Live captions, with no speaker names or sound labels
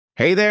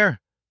Hey there!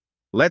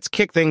 Let's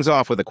kick things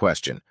off with a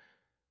question.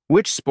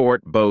 Which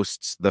sport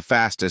boasts the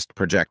fastest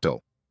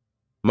projectile?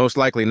 Most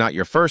likely not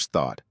your first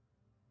thought.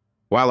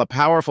 While a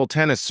powerful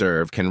tennis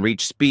serve can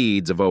reach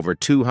speeds of over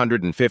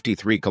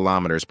 253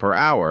 kilometers per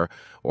hour,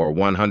 or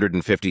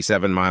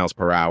 157 miles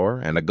per hour,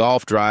 and a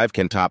golf drive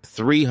can top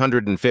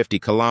 350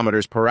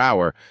 kilometers per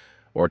hour,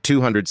 or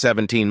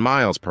 217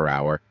 miles per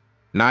hour,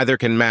 neither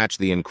can match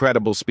the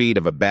incredible speed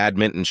of a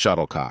badminton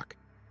shuttlecock.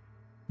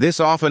 This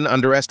often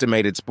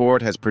underestimated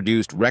sport has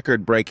produced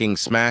record-breaking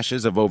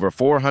smashes of over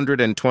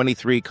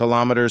 423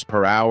 kilometers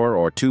per hour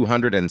or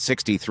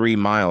 263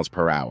 miles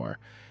per hour,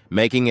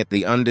 making it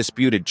the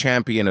undisputed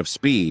champion of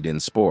speed in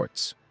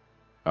sports.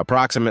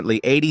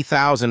 Approximately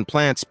 80,000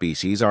 plant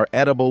species are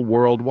edible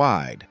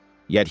worldwide,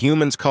 yet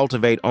humans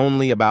cultivate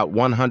only about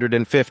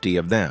 150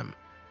 of them.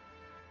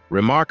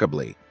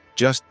 Remarkably,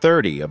 just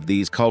 30 of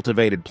these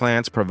cultivated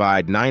plants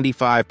provide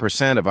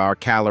 95% of our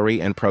calorie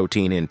and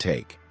protein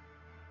intake.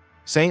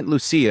 St.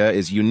 Lucia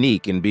is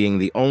unique in being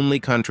the only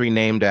country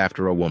named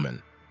after a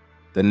woman.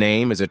 The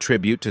name is a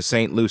tribute to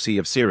St. Lucy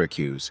of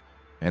Syracuse,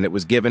 and it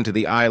was given to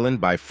the island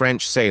by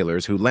French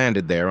sailors who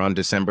landed there on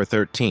December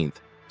 13th,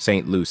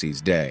 St. Lucy's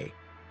Day.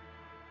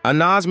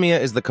 Anosmia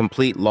is the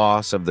complete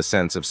loss of the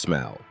sense of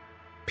smell.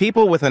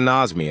 People with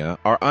anosmia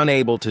are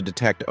unable to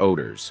detect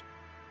odors.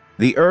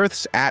 The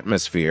Earth's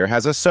atmosphere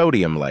has a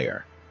sodium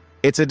layer.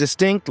 It's a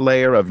distinct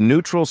layer of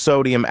neutral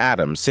sodium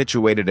atoms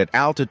situated at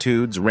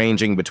altitudes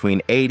ranging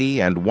between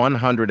 80 and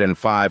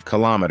 105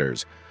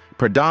 kilometers,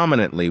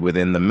 predominantly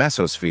within the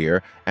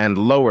mesosphere and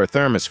lower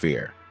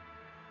thermosphere.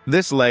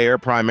 This layer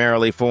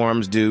primarily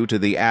forms due to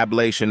the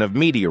ablation of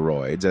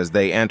meteoroids as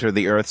they enter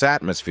the Earth's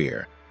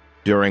atmosphere,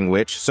 during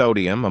which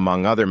sodium,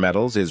 among other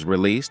metals, is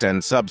released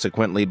and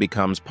subsequently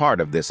becomes part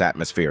of this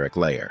atmospheric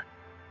layer.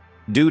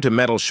 Due to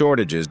metal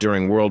shortages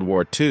during World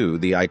War II,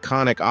 the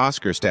iconic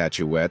Oscar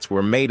statuettes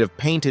were made of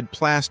painted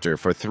plaster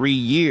for 3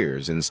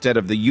 years instead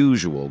of the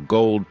usual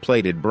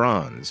gold-plated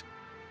bronze.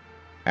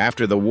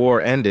 After the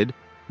war ended,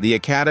 the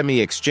Academy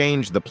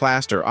exchanged the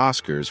plaster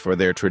Oscars for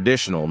their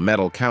traditional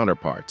metal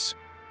counterparts.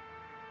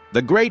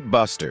 The great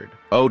bustard,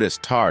 Otis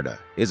tarda,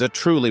 is a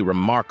truly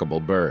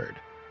remarkable bird.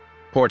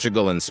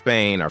 Portugal and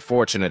Spain are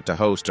fortunate to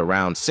host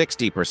around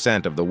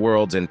 60% of the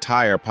world's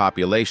entire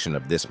population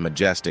of this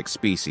majestic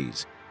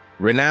species.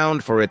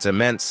 Renowned for its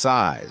immense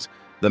size,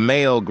 the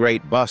male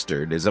great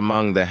bustard is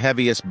among the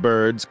heaviest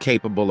birds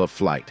capable of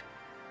flight.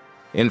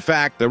 In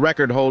fact, the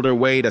record holder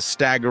weighed a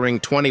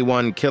staggering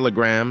 21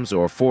 kilograms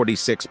or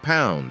 46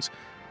 pounds,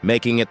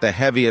 making it the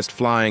heaviest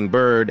flying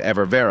bird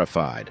ever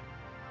verified.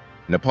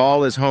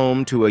 Nepal is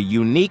home to a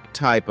unique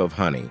type of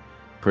honey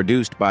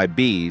produced by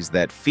bees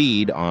that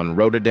feed on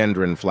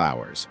rhododendron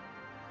flowers.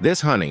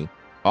 This honey,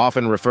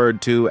 often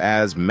referred to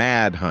as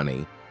mad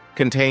honey,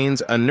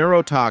 contains a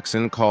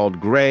neurotoxin called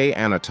gray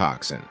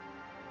anotoxin.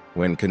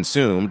 When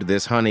consumed,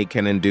 this honey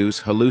can induce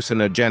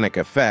hallucinogenic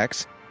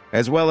effects,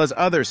 as well as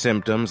other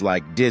symptoms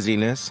like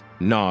dizziness,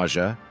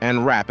 nausea,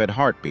 and rapid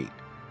heartbeat.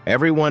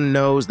 Everyone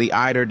knows the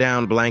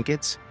eider-down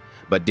blankets,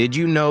 but did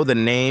you know the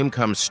name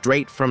comes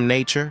straight from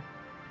nature?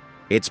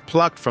 It's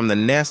plucked from the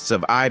nests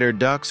of eider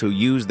ducks who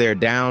use their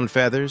down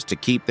feathers to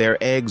keep their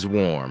eggs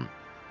warm.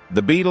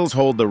 The Beatles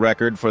hold the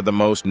record for the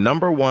most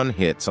 #1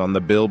 hits on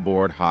the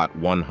Billboard Hot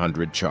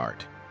 100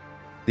 chart.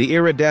 The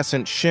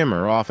iridescent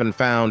shimmer often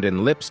found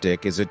in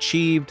lipstick is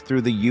achieved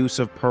through the use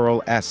of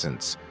pearl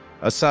essence,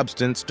 a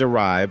substance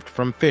derived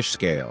from fish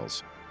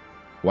scales.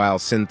 While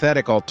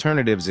synthetic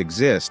alternatives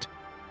exist,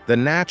 the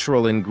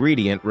natural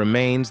ingredient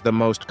remains the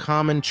most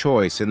common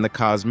choice in the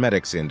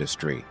cosmetics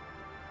industry.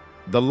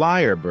 The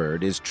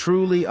lyrebird is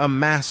truly a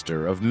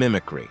master of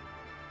mimicry.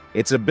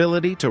 Its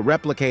ability to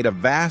replicate a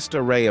vast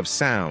array of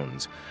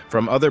sounds,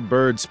 from other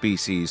bird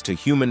species to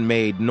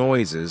human-made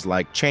noises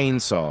like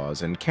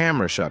chainsaws and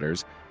camera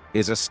shutters,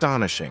 is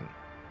astonishing.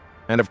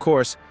 And of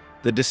course,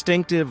 the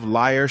distinctive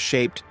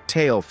lyre-shaped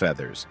tail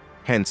feathers,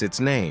 hence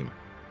its name.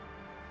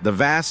 The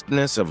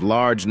vastness of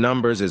large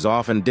numbers is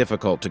often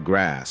difficult to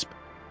grasp.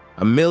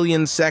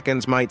 1,000,000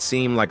 seconds might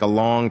seem like a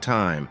long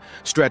time,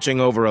 stretching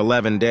over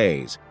 11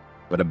 days.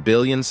 But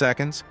 1,000,000,000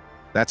 seconds?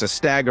 That's a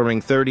staggering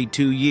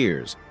 32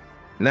 years.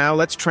 Now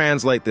let's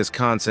translate this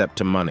concept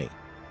to money.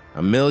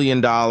 $1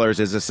 million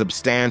is a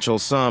substantial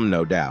sum,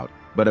 no doubt,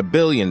 but $1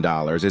 billion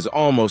is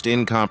almost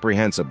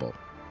incomprehensible.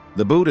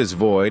 The Buddha's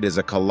void is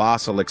a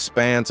colossal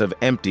expanse of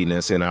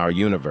emptiness in our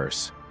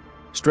universe.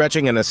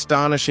 Stretching an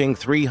astonishing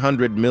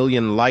 300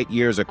 million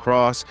light-years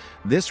across,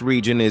 this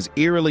region is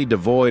eerily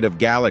devoid of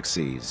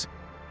galaxies.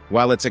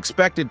 While it's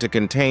expected to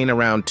contain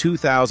around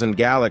 2,000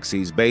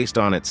 galaxies based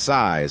on its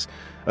size,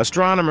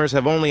 astronomers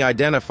have only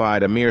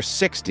identified a mere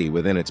 60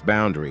 within its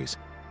boundaries.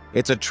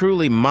 It's a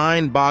truly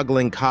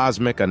mind-boggling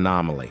cosmic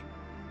anomaly.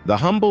 The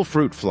humble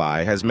fruit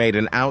fly has made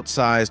an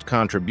outsized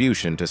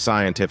contribution to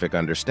scientific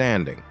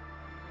understanding.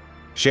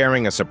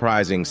 Sharing a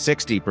surprising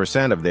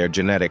 60% of their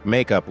genetic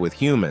makeup with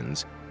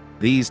humans,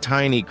 these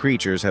tiny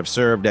creatures have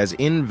served as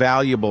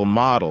invaluable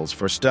models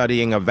for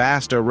studying a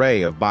vast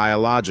array of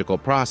biological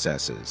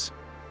processes.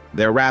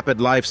 Their rapid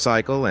life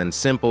cycle and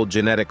simple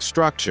genetic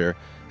structure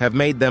have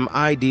made them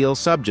ideal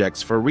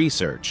subjects for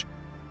research,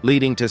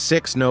 leading to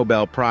 6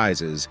 Nobel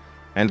Prizes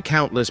and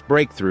countless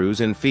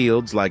breakthroughs in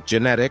fields like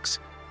genetics,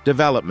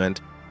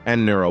 development,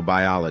 and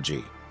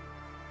neurobiology.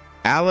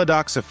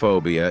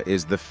 Allodoxophobia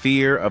is the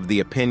fear of the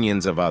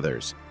opinions of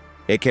others.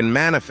 It can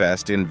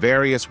manifest in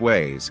various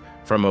ways,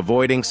 from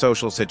avoiding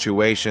social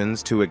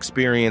situations to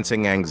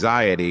experiencing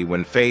anxiety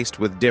when faced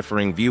with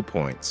differing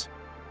viewpoints.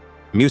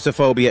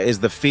 Musophobia is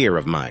the fear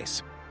of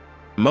mice.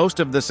 Most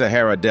of the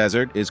Sahara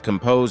Desert is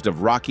composed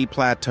of rocky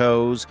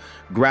plateaus,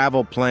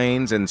 gravel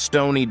plains, and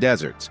stony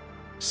deserts.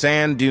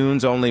 Sand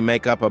dunes only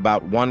make up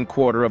about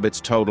 1/4 of its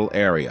total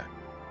area.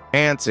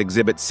 Ants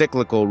exhibit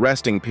cyclical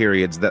resting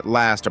periods that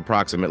last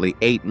approximately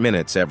 8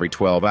 minutes every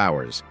 12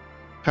 hours.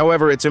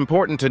 However, it's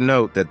important to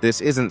note that this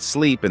isn't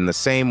sleep in the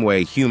same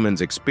way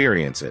humans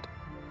experience it.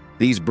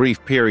 These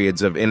brief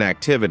periods of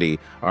inactivity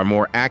are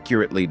more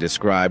accurately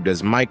described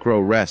as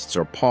micro-rests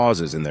or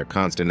pauses in their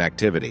constant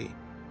activity.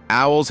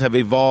 Owls have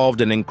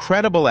evolved an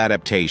incredible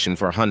adaptation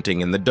for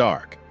hunting in the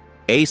dark: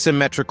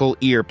 asymmetrical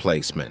ear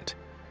placement.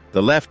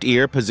 The left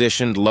ear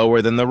positioned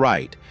lower than the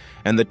right,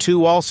 and the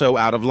two also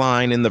out of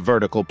line in the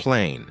vertical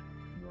plane.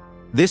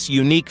 This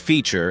unique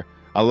feature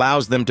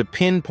allows them to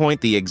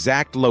pinpoint the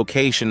exact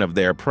location of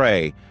their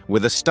prey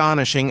with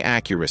astonishing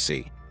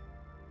accuracy.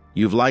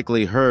 You've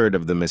likely heard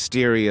of the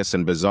mysterious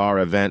and bizarre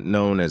event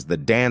known as the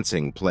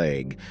Dancing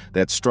Plague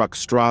that struck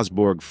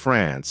Strasbourg,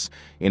 France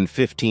in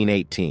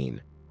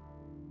 1518.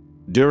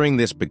 During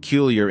this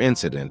peculiar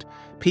incident,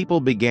 people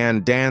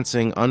began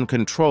dancing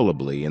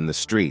uncontrollably in the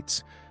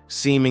streets,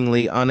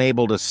 seemingly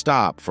unable to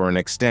stop for an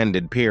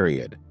extended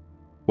period.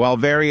 While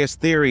various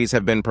theories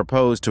have been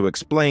proposed to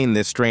explain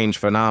this strange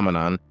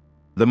phenomenon,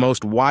 the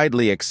most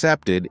widely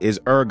accepted is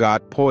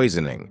ergot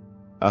poisoning,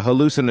 a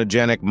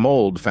hallucinogenic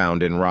mold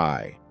found in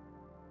rye.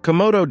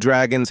 Komodo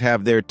dragons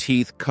have their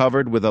teeth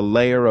covered with a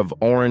layer of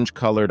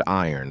orange-colored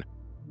iron.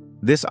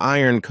 This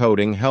iron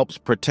coating helps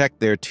protect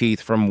their teeth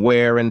from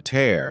wear and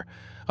tear,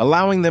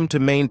 allowing them to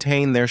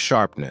maintain their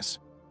sharpness.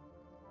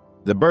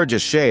 The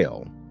Burgess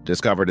Shale,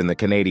 discovered in the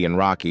Canadian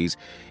Rockies,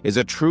 is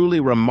a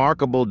truly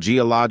remarkable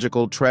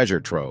geological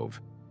treasure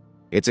trove.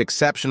 Its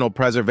exceptional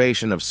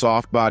preservation of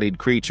soft-bodied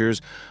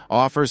creatures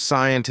offers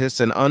scientists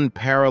an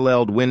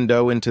unparalleled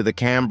window into the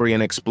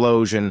Cambrian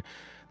explosion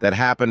that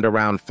happened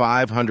around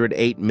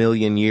 508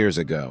 million years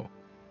ago.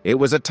 It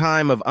was a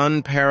time of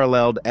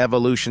unparalleled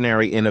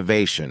evolutionary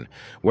innovation,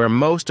 where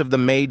most of the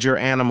major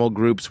animal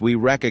groups we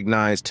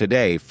recognize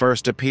today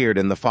first appeared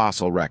in the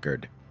fossil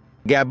record.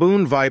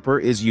 Gaboon viper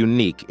is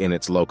unique in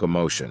its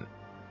locomotion.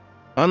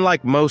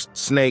 Unlike most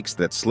snakes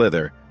that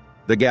slither,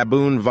 the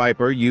Gaboon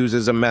viper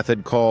uses a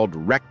method called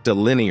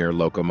rectilinear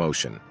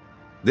locomotion.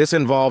 This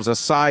involves a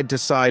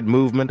side-to-side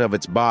movement of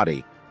its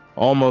body,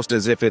 almost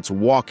as if it's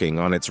walking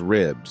on its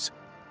ribs.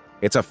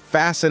 It's a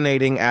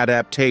fascinating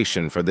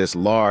adaptation for this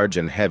large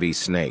and heavy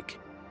snake.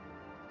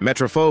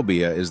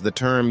 Metrophobia is the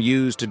term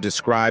used to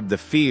describe the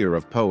fear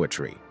of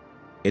poetry.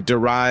 It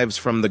derives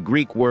from the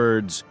Greek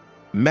words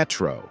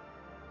metro,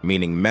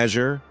 meaning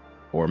measure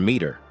or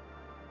meter.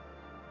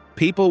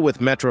 People with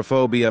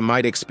metrophobia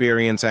might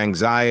experience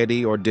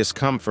anxiety or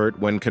discomfort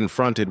when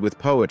confronted with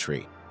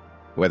poetry,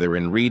 whether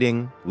in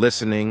reading,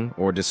 listening,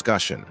 or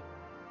discussion.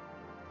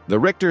 The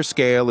Richter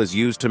scale is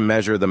used to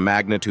measure the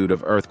magnitude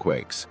of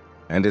earthquakes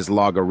and is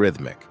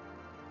logarithmic.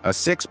 A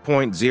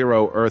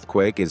 6.0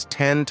 earthquake is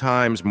 10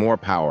 times more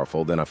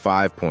powerful than a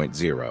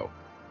 5.0.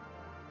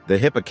 The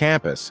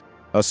hippocampus,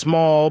 a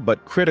small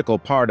but critical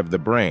part of the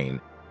brain,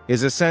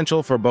 is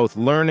essential for both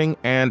learning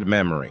and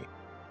memory.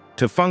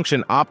 To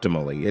function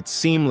optimally, it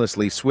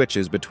seamlessly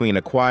switches between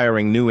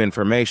acquiring new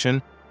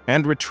information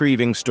and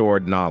retrieving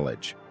stored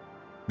knowledge.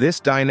 This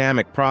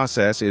dynamic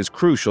process is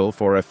crucial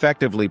for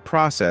effectively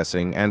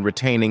processing and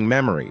retaining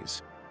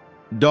memories.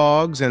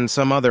 Dogs and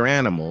some other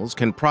animals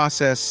can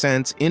process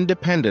scents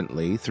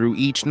independently through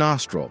each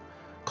nostril,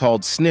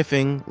 called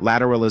sniffing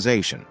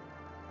lateralization.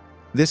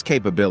 This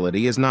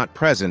capability is not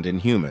present in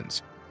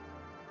humans.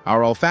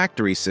 Our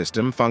olfactory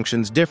system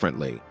functions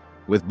differently,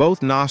 with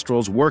both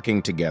nostrils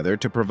working together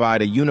to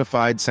provide a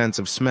unified sense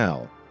of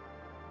smell.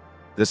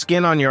 The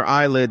skin on your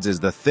eyelids is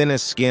the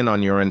thinnest skin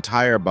on your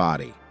entire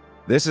body.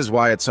 This is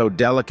why it's so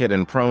delicate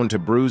and prone to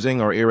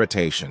bruising or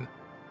irritation.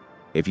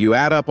 If you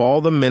add up all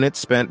the minutes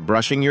spent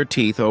brushing your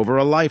teeth over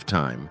a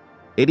lifetime,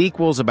 it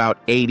equals about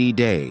 80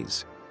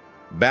 days.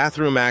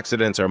 Bathroom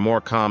accidents are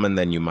more common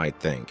than you might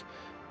think.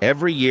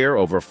 Every year,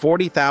 over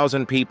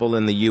 40,000 people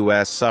in the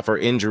U.S. suffer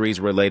injuries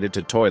related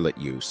to toilet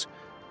use.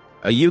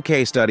 A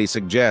UK study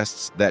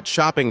suggests that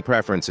shopping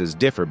preferences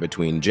differ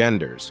between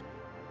genders.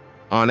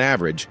 On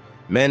average,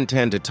 men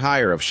tend to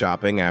tire of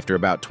shopping after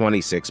about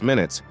 26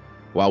 minutes,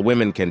 while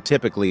women can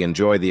typically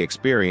enjoy the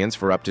experience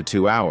for up to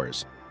 2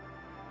 hours.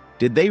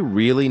 Did they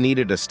really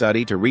need a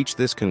study to reach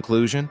this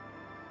conclusion?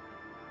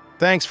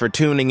 Thanks for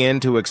tuning in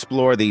to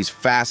explore these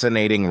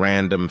fascinating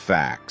random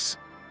facts.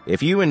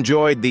 If you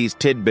enjoyed these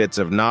tidbits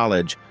of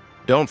knowledge,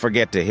 don't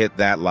forget to hit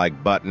that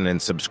like button and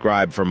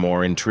subscribe for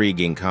more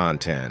intriguing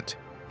content.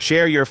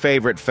 Share your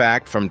favorite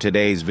fact from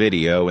today's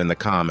video in the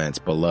comments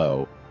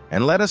below,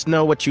 and let us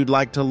know what you'd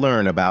like to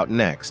learn about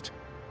next.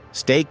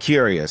 Stay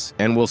curious,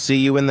 and we'll see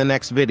you in the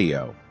next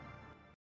video.